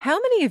How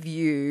many of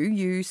you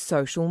use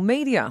social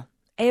media?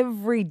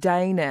 Every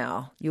day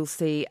now, you'll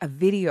see a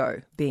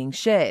video being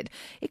shared.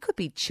 It could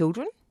be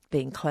children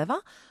being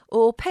clever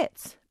or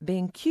pets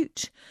being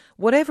cute.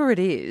 Whatever it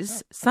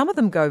is, some of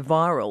them go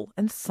viral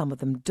and some of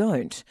them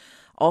don't.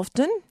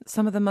 Often,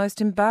 some of the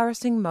most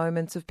embarrassing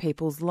moments of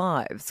people's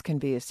lives can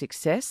be a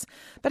success.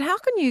 But how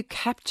can you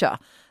capture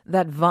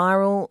that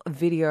viral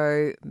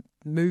video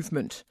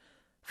movement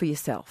for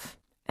yourself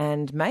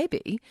and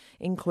maybe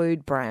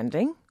include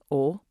branding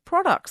or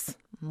products?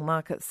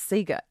 Marcus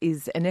Seeger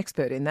is an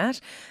expert in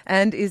that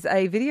and is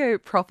a video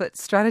profit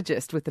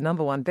strategist with the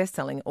 #1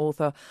 best-selling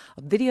author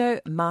of Video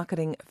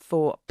Marketing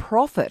for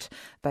Profit.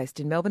 Based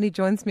in Melbourne, he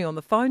joins me on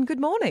the phone. Good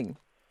morning.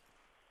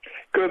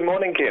 Good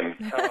morning, Kim.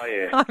 How are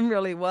you? I'm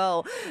really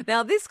well.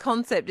 Now, this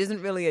concept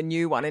isn't really a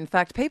new one. In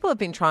fact, people have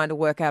been trying to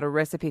work out a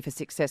recipe for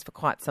success for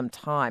quite some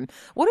time.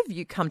 What have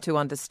you come to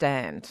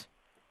understand?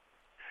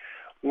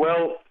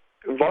 Well,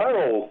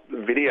 viral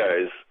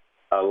videos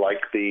are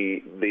like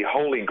the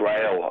holy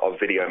grail of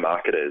video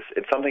marketers.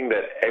 It's something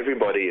that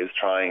everybody is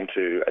trying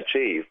to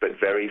achieve, but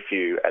very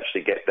few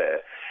actually get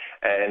there.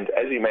 And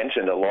as you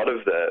mentioned, a lot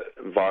of the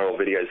viral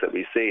videos that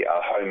we see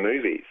are home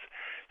movies.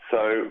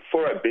 So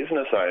for a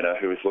business owner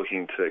who is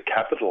looking to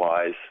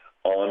capitalize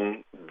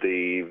on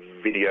the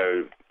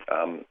video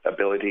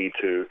ability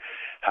to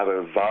have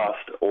a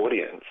vast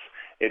audience,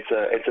 it's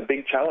a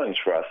big challenge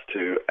for us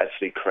to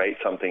actually create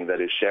something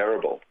that is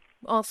shareable.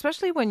 Well,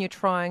 especially when you're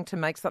trying to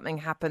make something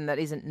happen that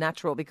isn't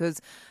natural,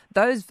 because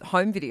those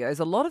home videos,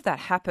 a lot of that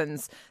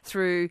happens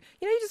through,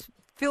 you're just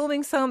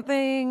filming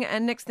something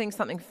and next thing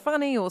something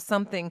funny or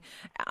something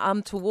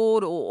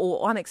untoward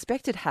or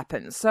unexpected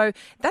happens. So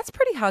that's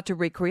pretty hard to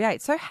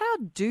recreate. So how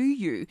do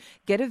you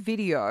get a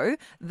video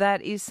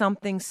that is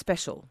something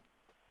special?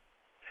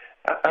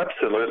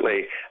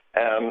 Absolutely.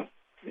 The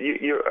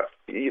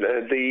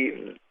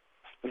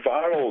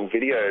viral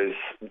videos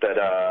that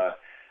are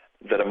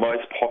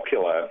most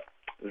popular,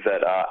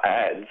 that are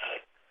ads,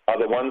 are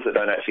the ones that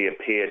don't actually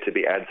appear to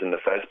be ads in the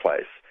first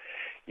place.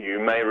 You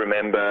may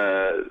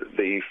remember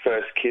the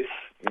first kiss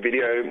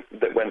video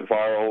that went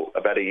viral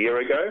about a year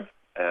ago.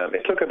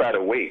 It took about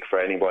a week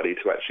for anybody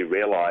to actually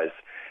realize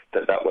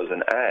that that was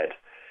an ad.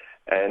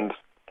 And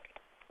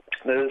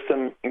there's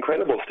some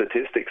incredible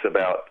statistics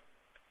about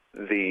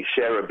the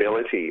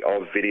shareability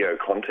of video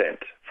content.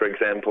 For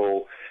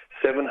example,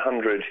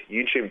 700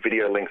 YouTube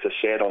video links are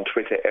shared on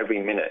Twitter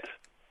every minute.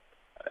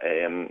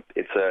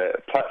 It's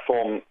a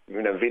platform,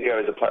 video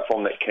is a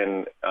platform that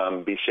can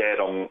be shared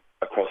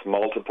across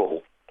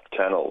multiple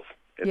channels.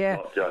 It's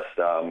not just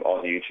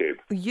on YouTube.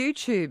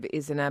 YouTube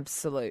is an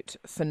absolute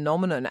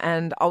phenomenon.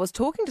 And I was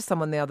talking to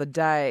someone the other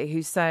day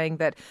who's saying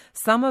that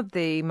some of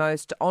the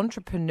most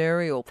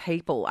entrepreneurial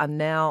people are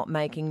now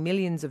making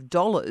millions of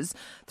dollars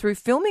through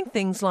filming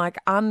things like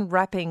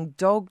unwrapping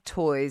dog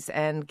toys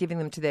and giving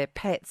them to their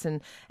pets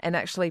and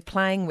actually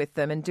playing with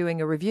them and doing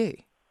a review.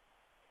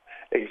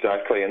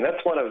 Exactly, and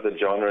that's one of the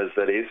genres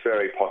that is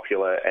very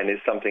popular and is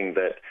something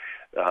that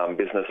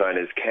business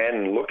owners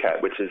can look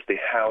at, which is the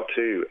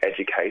how-to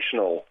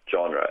educational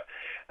genre.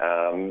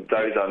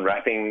 Those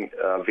unwrapping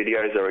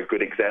videos are a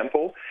good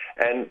example,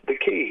 and the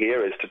key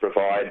here is to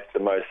provide the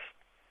most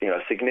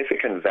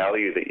significant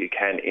value that you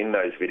can in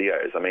those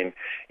videos. I mean,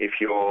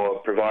 if you're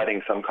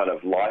providing some kind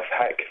of life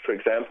hack, for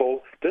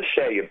example, just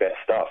share your best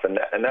stuff, and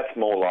that's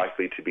more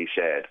likely to be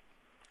shared.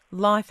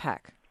 Life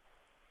hack?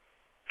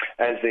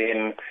 As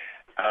in,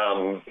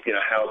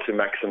 how to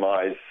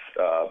maximize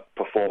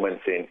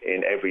performance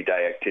in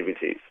everyday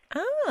activities.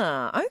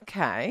 Ah,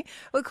 okay.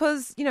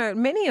 Because,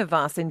 many of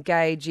us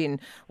engage in,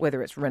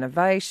 whether it's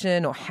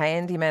renovation or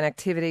handyman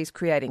activities,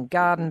 creating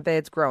garden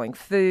beds, growing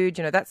food,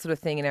 that sort of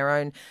thing in our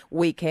own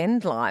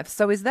weekend life.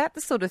 So is that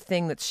the sort of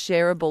thing that's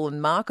shareable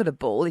and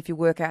marketable if you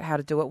work out how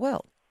to do it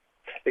well?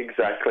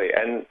 Exactly.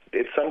 And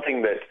it's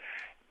something that,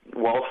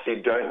 whilst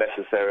you don't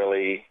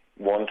necessarily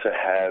want to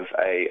have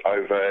a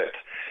overt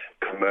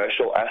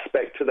commercial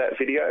aspect to that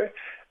video,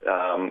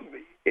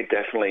 it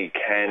definitely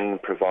can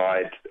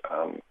provide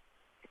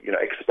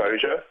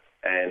exposure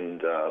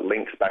and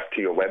links back to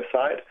your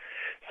website.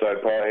 So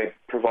by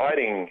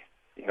providing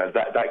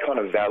that kind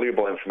of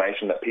valuable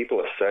information that people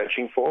are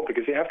searching for,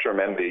 because you have to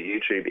remember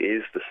YouTube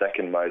is the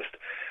second most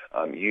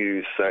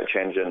used search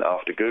engine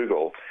after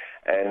Google,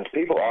 and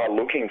people are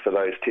looking for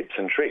those tips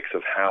and tricks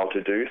of how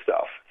to do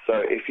stuff. So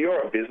if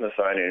you're a business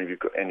owner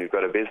and you've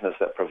got a business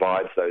that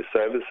provides those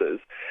services,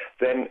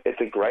 then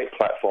it's a great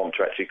platform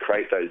to actually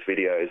create those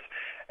videos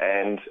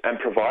and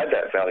provide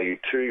that value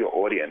to your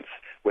audience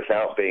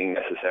without being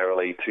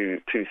necessarily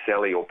too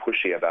selly or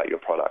pushy about your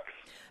products.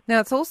 Now,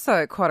 it's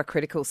also quite a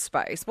critical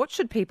space. What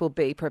should people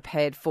be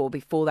prepared for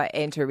before they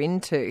enter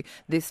into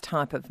this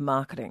type of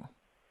marketing?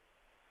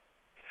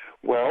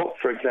 Well,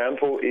 for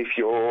example, if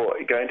you're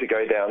going to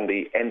go down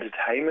the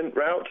entertainment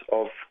route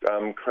of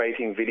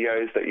creating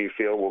videos that you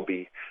feel will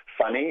be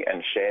funny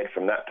and shared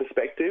from that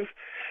perspective,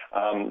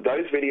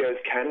 those videos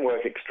can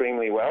work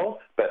extremely well,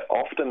 but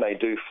often they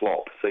do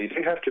flop. So you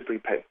do have to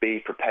be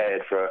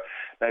prepared for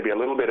maybe a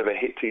little bit of a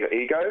hit to your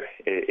ego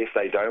if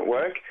they don't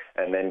work,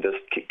 and then just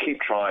keep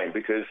trying,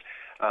 because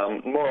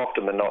more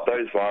often than not,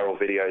 those viral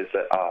videos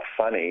that are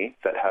funny,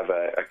 that have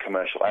a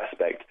commercial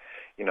aspect,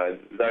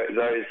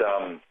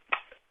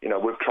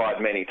 we've tried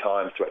many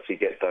times to actually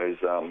get those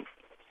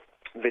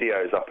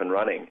videos up and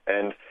running.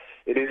 And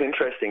it is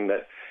interesting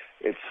that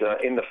it's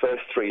in the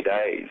first 3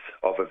 days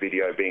of a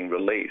video being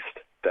released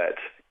that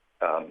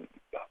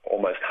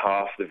almost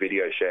half the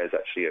video shares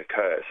actually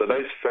occur. So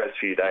those first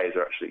few days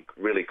are actually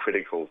really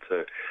critical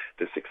to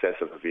the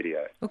success of a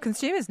video. Well,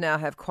 consumers now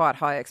have quite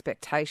high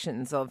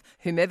expectations of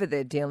whomever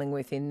they're dealing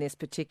with in this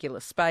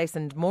particular space,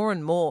 and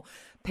more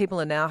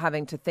people are now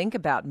having to think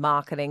about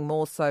marketing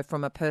more so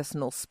from a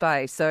personal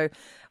space. So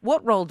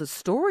what role does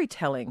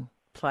storytelling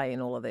play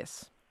in all of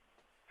this?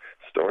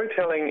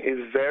 Storytelling is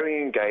very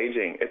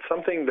engaging. It's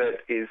something that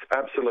is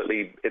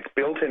it's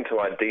built into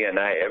our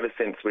DNA ever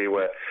since we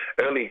were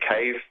early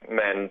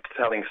cavemen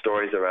telling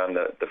stories around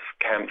the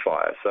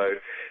campfire. So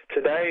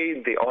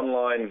today, the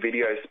online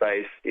video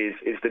space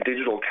is the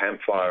digital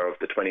campfire of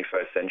the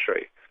 21st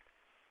century.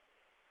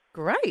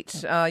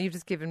 Great. You've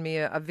just given me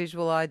a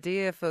visual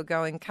idea for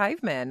going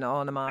caveman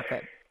on a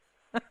market.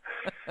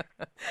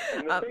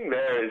 And the thing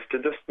there is to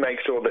just make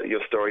sure that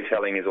your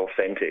storytelling is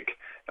authentic.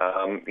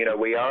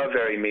 We are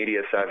very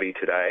media savvy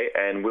today,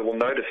 and we will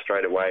notice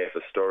straight away if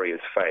a story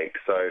is fake.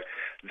 So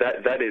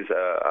that is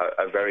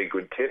a very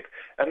good tip.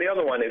 And the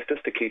other one is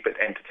just to keep it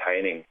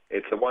entertaining.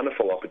 It's a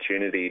wonderful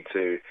opportunity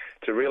to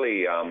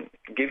really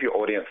give your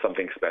audience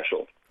something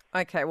special.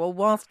 Okay, well,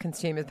 whilst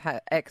consumers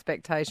have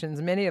expectations,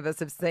 many of us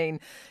have seen,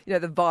 the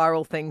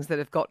viral things that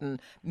have gotten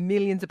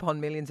millions upon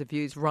millions of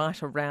views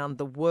right around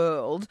the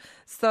world.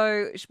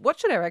 So what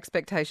should our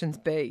expectations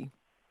be?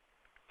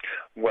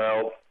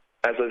 Well,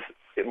 as I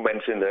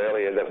mentioned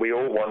earlier, that we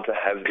all want to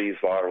have these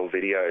viral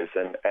videos,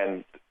 and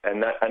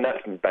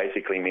that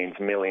basically means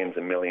millions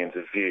and millions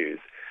of views.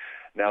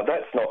 Now,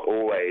 that's not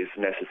always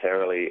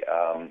necessarily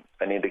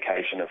an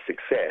indication of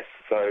success.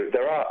 So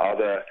there are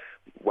other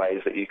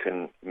ways that you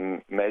can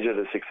measure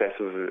the success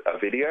of a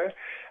video.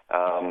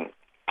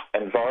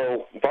 And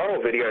viral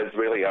videos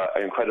really are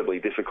incredibly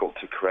difficult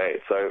to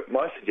create. So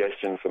my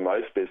suggestion for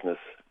most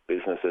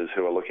businesses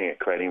who are looking at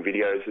creating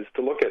videos is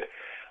to look at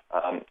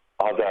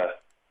other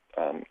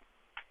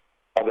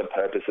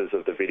purposes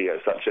of the video,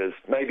 such as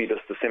maybe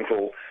just the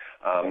simple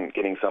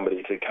getting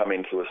somebody to come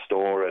into a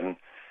store and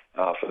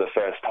for the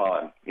first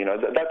time.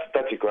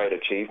 That's a great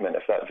achievement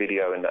if that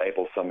video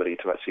enables somebody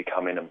to actually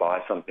come in and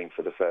buy something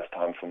for the first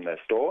time from their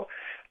store.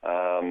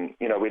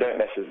 We don't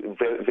necessarily.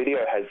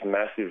 Video has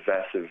massive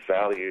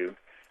value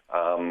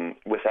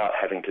without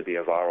having to be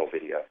a viral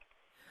video.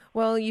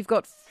 Well, you've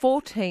got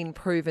 14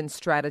 proven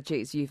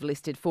strategies you've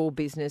listed for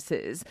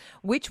businesses.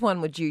 Which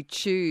one would you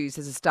choose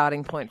as a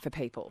starting point for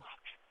people?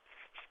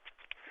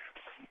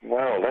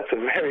 Well, that's a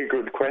very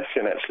good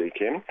question, actually,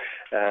 Kim.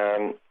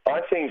 I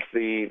think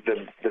the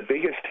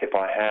biggest tip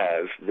I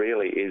have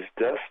really is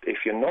just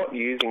if you're not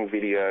using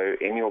video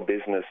in your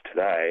business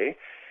today,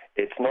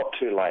 it's not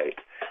too late.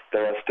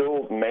 There are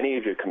still many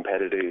of your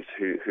competitors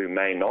who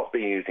may not be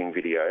using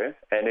video,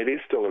 and it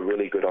is still a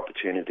really good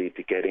opportunity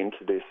to get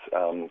into this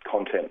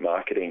content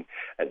marketing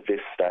at this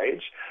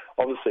stage.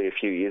 Obviously, a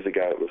few years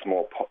ago, it was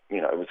more,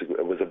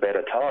 it was a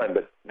better time,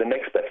 but the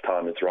next best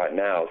time is right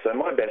now. So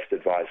my best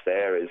advice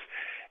there is,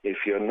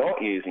 if you're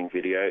not using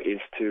video, is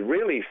to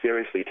really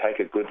seriously take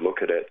a good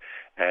look at it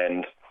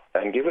and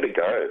give it a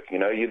go.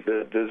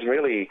 There's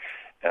really,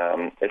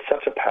 it's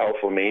such a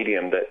powerful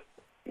medium that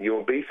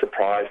you'll be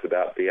surprised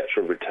about the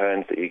actual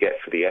returns that you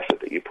get for the effort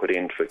that you put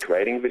in for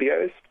creating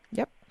videos.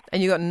 Yep.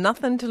 And you've got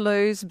nothing to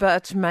lose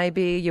but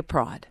maybe your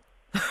pride.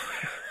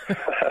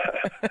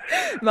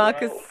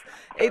 Marcus, well,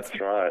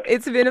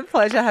 it's been a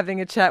pleasure having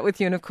a chat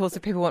with you. And of course,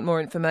 if people want more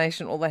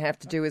information, all they have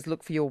to do is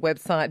look for your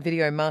website,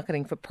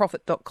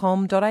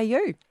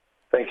 videomarketingforprofit.com.au.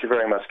 Thank you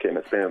very much, Kim.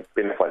 It's been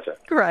a pleasure.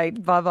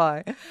 Great.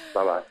 Bye-bye.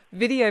 Bye-bye.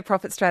 Video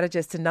profit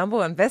strategist and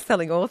 #1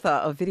 best-selling author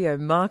of Video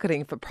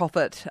Marketing for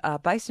Profit,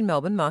 based in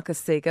Melbourne, Marcus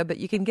Seeger. But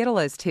you can get all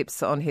those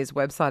tips on his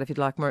website if you'd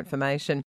like more information.